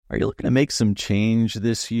Are you looking to make some change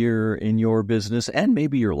this year in your business and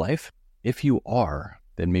maybe your life? If you are,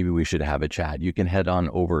 then maybe we should have a chat. You can head on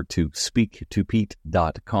over to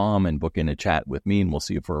speaktopete.com and book in a chat with me, and we'll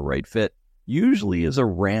see if we're a right fit. Usually is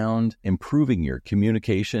around improving your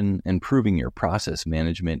communication, improving your process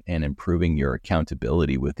management, and improving your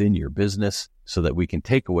accountability within your business so that we can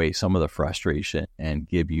take away some of the frustration and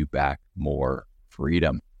give you back more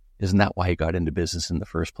freedom. Isn't that why you got into business in the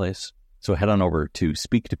first place? So head on over to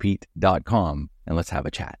speaktopete.com and let's have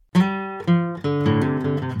a chat.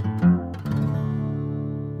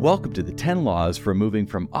 Welcome to the 10 Laws for Moving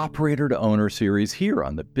from Operator to Owner series here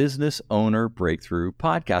on the Business Owner Breakthrough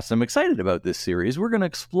Podcast. I'm excited about this series. We're going to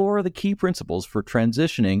explore the key principles for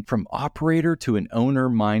transitioning from operator to an owner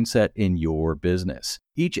mindset in your business.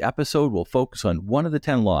 Each episode will focus on one of the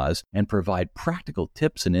 10 laws and provide practical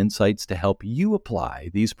tips and insights to help you apply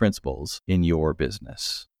these principles in your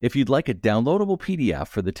business. If you'd like a downloadable PDF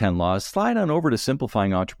for the 10 laws, slide on over to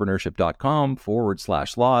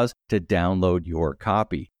simplifyingentrpreneurship.com/laws to download your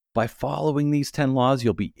copy. By following these 10 laws,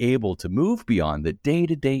 you'll be able to move beyond the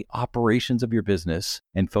day-to-day operations of your business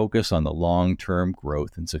and focus on the long-term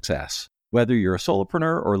growth and success. Whether you're a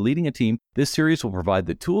solopreneur or leading a team, this series will provide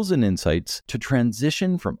the tools and insights to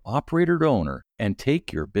transition from operator to owner and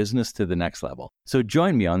take your business to the next level. So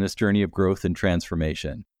join me on this journey of growth and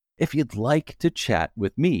transformation. If you'd like to chat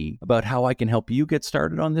with me about how I can help you get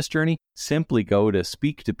started on this journey, simply go to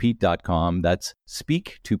speaktopete.com. That's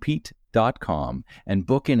speaktopete.com and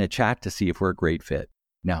book in a chat to see if we're a great fit.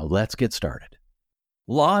 Now let's get started.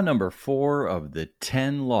 Law number 4 of the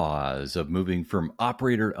 10 laws of moving from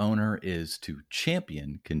operator to owner is to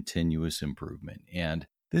champion continuous improvement. And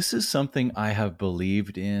this is something I have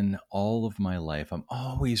believed in all of my life. I'm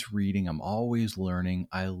always reading, I'm always learning.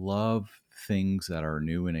 I love things that are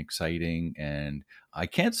new and exciting. And I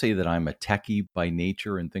can't say that I'm a techie by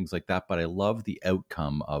nature and things like that, but I love the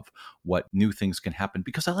outcome of what new things can happen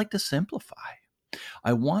because I like to simplify.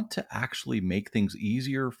 I want to actually make things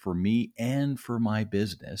easier for me and for my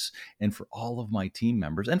business and for all of my team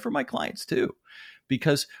members and for my clients too.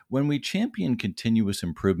 Because when we champion continuous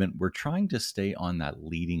improvement, we're trying to stay on that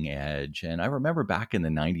leading edge. And I remember back in the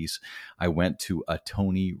 90s, I went to a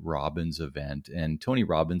Tony Robbins event. And Tony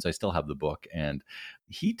Robbins, I still have the book, and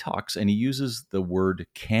he talks and he uses the word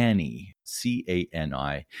CANI,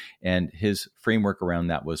 C-A-N-I, and his framework around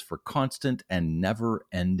that was for constant and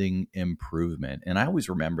never-ending improvement. And I always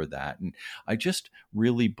remember that. And I just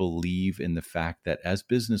really believe in the fact that as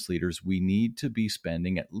business leaders, we need to be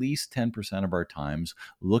spending at least 10% of our times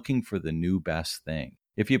looking for the new best thing.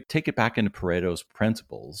 If you take it back into Pareto's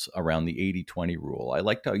principles around the 80-20 rule, I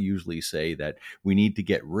like to usually say that we need to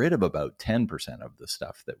get rid of about 10% of the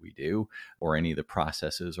stuff that we do or any of the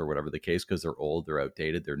processes or whatever the case, because they're old, they're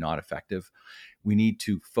outdated, they're not effective. We need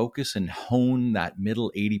to focus and hone that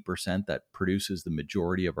middle 80% that produces the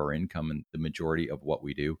majority of our income and the majority of what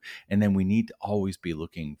we do. And then we need to always be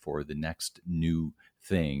looking for the next new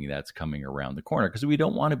thing that's coming around the corner because we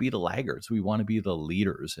don't want to be the laggards. We want to be the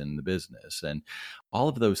leaders in the business. And all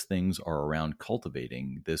of those things are around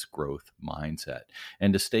cultivating this growth mindset.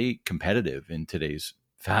 And to stay competitive in today's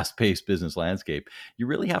fast-paced business landscape, you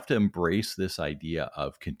really have to embrace this idea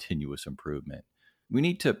of continuous improvement. We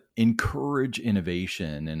need to encourage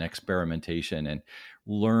innovation and experimentation and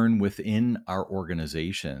learn within our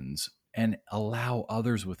organizations and allow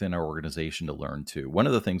others within our organization to learn too. One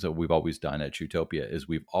of the things that we've always done at Shootopia is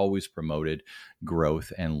we've always promoted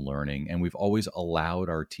growth and learning, and we've always allowed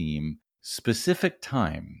our team specific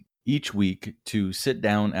time each week to sit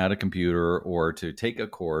down at a computer or to take a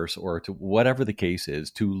course or to whatever the case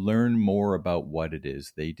is to learn more about what it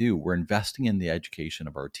is they do. We're investing in the education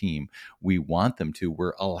of our team. We want them to.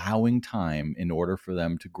 We're allowing time in order for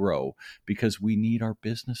them to grow because we need our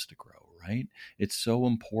business to grow. Right? It's so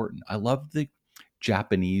important. I love the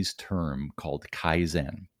Japanese term called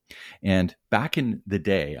Kaizen. And back in the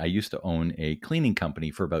day, I used to own a cleaning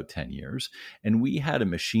company for about 10 years, and we had a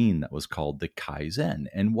machine that was called the Kaizen.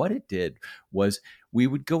 And what it did was we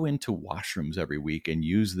would go into washrooms every week and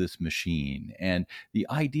use this machine. And the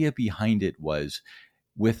idea behind it was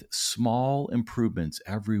with small improvements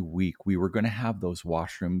every week, we were going to have those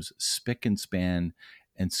washrooms spick and span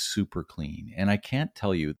and super clean. And I can't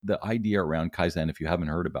tell you the idea around Kaizen, if you haven't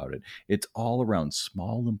heard about it, it's all around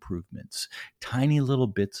small improvements, tiny little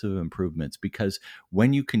bits of improvements, because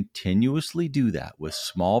when you continuously do that with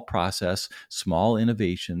small process, small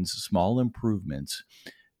innovations, small improvements,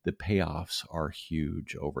 the payoffs are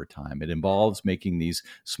huge over time. It involves making these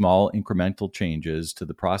small incremental changes to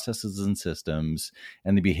the processes and systems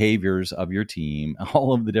and the behaviors of your team,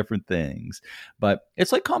 all of the different things. But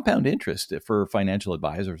it's like compound interest for financial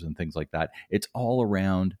advisors and things like that. It's all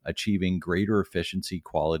around achieving greater efficiency,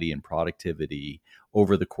 quality, and productivity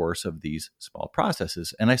over the course of these small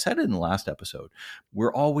processes. And I said it in the last episode,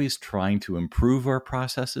 we're always trying to improve our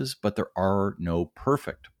processes, but there are no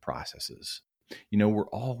perfect processes. We're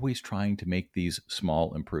always trying to make these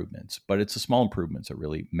small improvements, but it's the small improvements that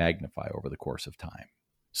really magnify over the course of time.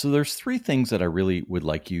 So there's three things that I really would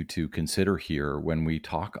like you to consider here when we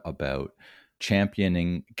talk about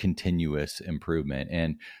championing continuous improvement.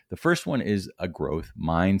 And the first one is a growth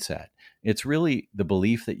mindset. It's really the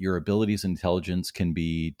belief that your abilities and intelligence can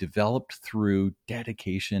be developed through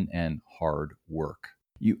dedication and hard work.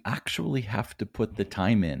 You actually have to put the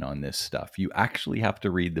time in on this stuff. You actually have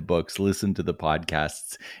to read the books, listen to the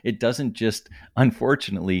podcasts. It doesn't just,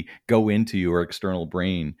 unfortunately, go into your external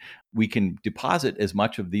brain. We can deposit as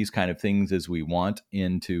much of these kind of things as we want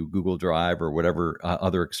into Google Drive or whatever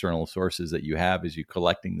other external sources that you have as you're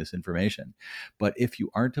collecting this information. But if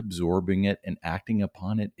you aren't absorbing it and acting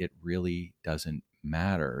upon it, it really doesn't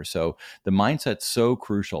matter. So the mindset's so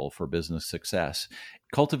crucial for business success.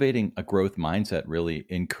 Cultivating a growth mindset really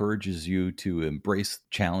encourages you to embrace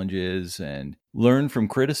challenges and learn from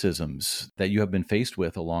criticisms that you have been faced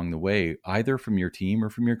with along the way, either from your team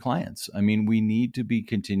or from your clients. I mean, we need to be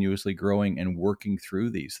continuously growing and working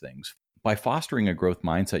through these things. By fostering a growth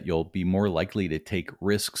mindset, you'll be more likely to take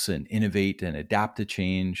risks and innovate and adapt to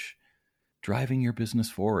change, driving your business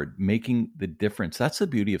forward, making the difference. That's the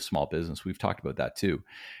beauty of small business. We've talked about that too.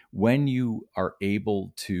 When you are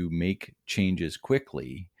able to make changes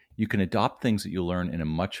quickly, you can adopt things that you learn in a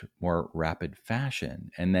much more rapid fashion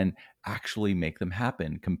and then actually make them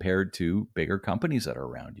happen compared to bigger companies that are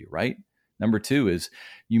around you, right? Number two is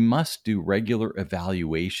you must do regular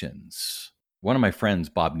evaluations. One of my friends,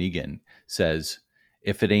 Bob Negan, says,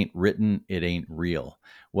 if it ain't written, it ain't real.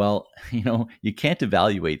 Well, you can't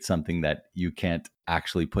evaluate something that you can't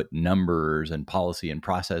actually put numbers and policy and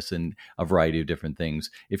process and a variety of different things.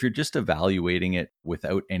 If you're just evaluating it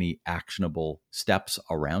without any actionable steps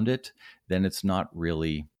around it, then it's not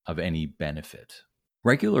really of any benefit.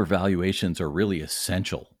 Regular evaluations are really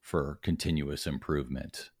essential for continuous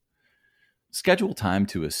improvement. Schedule time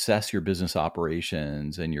to assess your business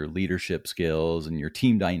operations and your leadership skills and your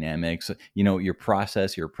team dynamics, your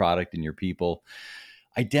process, your product, and your people.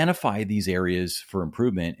 Identify these areas for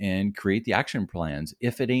improvement and create the action plans.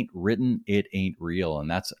 If it ain't written, it ain't real.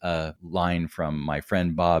 And that's a line from my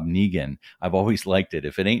friend Bob Negan. I've always liked it.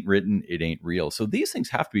 If it ain't written, it ain't real. So these things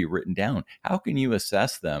have to be written down. How can you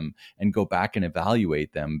assess them and go back and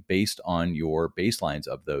evaluate them based on your baselines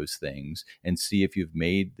of those things and see if you've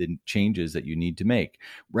made the changes that you need to make?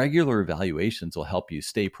 Regular evaluations will help you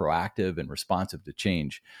stay proactive and responsive to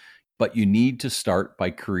change. But you need to start by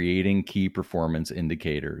creating key performance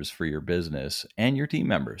indicators for your business and your team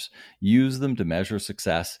members. Use them to measure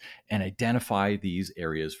success and identify these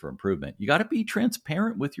areas for improvement. You got to be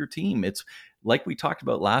transparent with your team. It's like we talked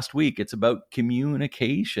about last week. It's about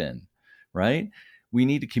communication, right? We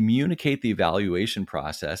need to communicate the evaluation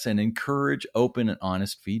process and encourage open and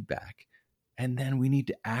honest feedback. And then we need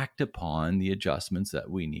to act upon the adjustments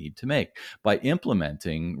that we need to make. By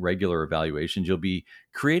implementing regular evaluations, you'll be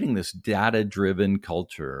creating this data-driven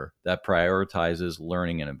culture that prioritizes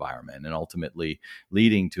learning and environment and ultimately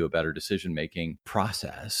leading to a better decision-making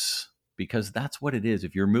process, because that's what it is.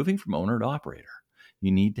 If you're moving from owner to operator,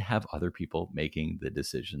 you need to have other people making the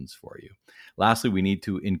decisions for you. Lastly, we need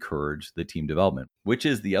to encourage the team development, which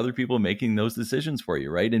is the other people making those decisions for you,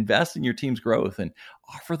 right? Invest in your team's growth and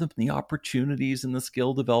offer them the opportunities and the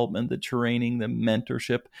skill development, the training, the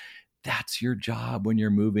mentorship. That's your job when you're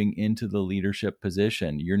moving into the leadership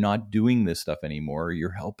position. You're not doing this stuff anymore.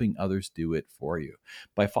 You're helping others do it for you.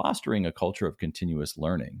 By fostering a culture of continuous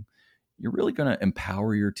learning, you're really going to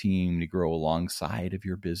empower your team to grow alongside of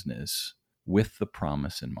your business with the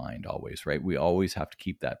promise in mind always, right? We always have to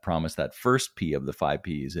keep that promise, that first P of the 5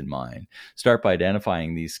 Ps in mind. Start by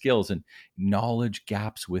identifying these skills and knowledge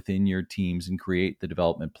gaps within your teams and create the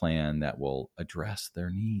development plan that will address their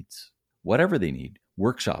needs, whatever they need.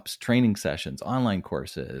 Workshops, training sessions, online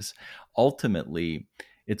courses. Ultimately,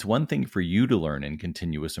 it's one thing for you to learn in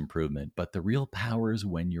continuous improvement, but the real power is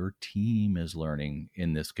when your team is learning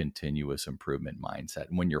in this continuous improvement mindset.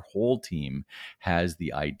 And when your whole team has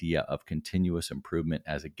the idea of continuous improvement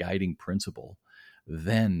as a guiding principle,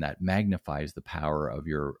 then that magnifies the power of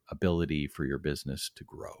your ability for your business to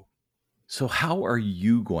grow. So how are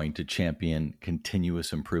you going to champion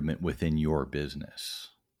continuous improvement within your business?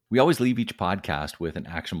 We always leave each podcast with an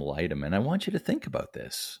actionable item, and I want you to think about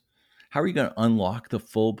this. How are you going to unlock the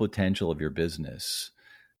full potential of your business?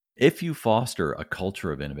 If you foster a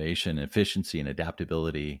culture of innovation, efficiency, and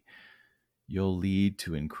adaptability, you'll lead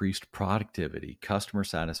to increased productivity, customer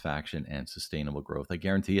satisfaction, and sustainable growth. I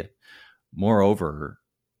guarantee it. Moreover,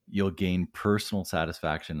 you'll gain personal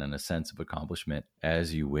satisfaction and a sense of accomplishment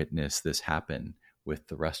as you witness this happen with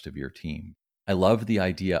the rest of your team. I love the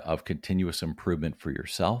idea of continuous improvement for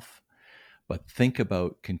yourself, but think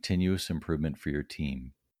about continuous improvement for your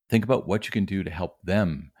team. Think about what you can do to help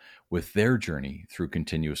them with their journey through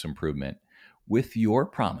continuous improvement, with your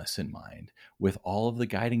promise in mind, with all of the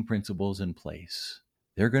guiding principles in place.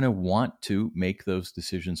 They're going to want to make those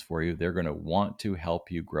decisions for you. They're going to want to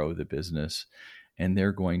help you grow the business, and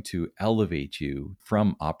they're going to elevate you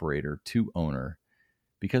from operator to owner,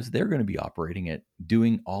 because they're going to be operating it,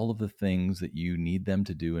 doing all of the things that you need them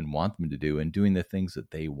to do and want them to do, and doing the things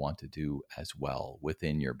that they want to do as well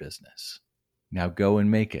within your business. Now go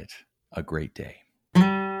and make it a great day.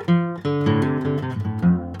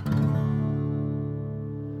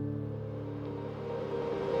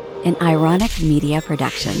 An Ironic Media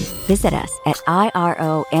production. Visit us at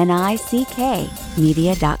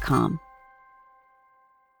ironickmedia.com.